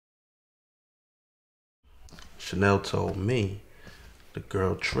Chanel told me the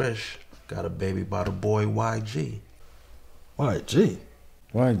girl Trish got a baby by the boy YG. YG?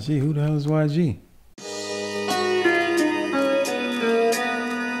 YG? Who the hell is YG?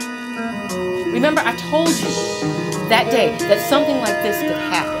 Remember, I told you that day that something like this could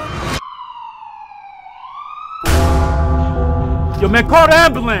happen. Yo, man, call the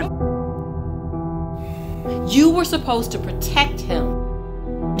ambulance! You were supposed to protect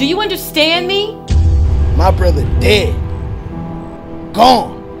him. Do you understand me? My brother dead.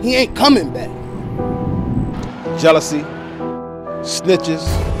 Gone. He ain't coming back. Jealousy, snitches,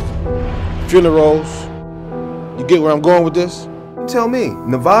 funerals. You get where I'm going with this? Tell me,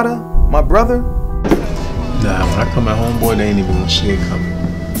 Nevada, my brother? Nah, when I come at homeboy, they ain't even gonna see it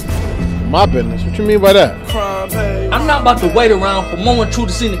coming. My business. What you mean by that? I'm not about to wait around for Mama True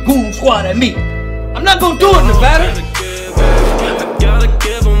to send the goon squad at me. I'm not gonna do it, Nevada. I gotta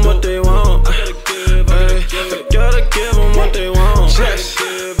give them what they want. I gotta give them what they want. I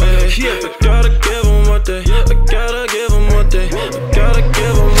gotta give them what they. I gotta give them what they. I gotta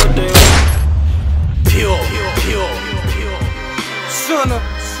give them what they want. Pure. Son of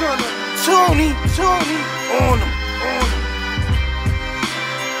Tony, on them.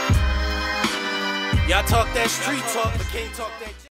 Y'all talk that street talk, but can't talk that.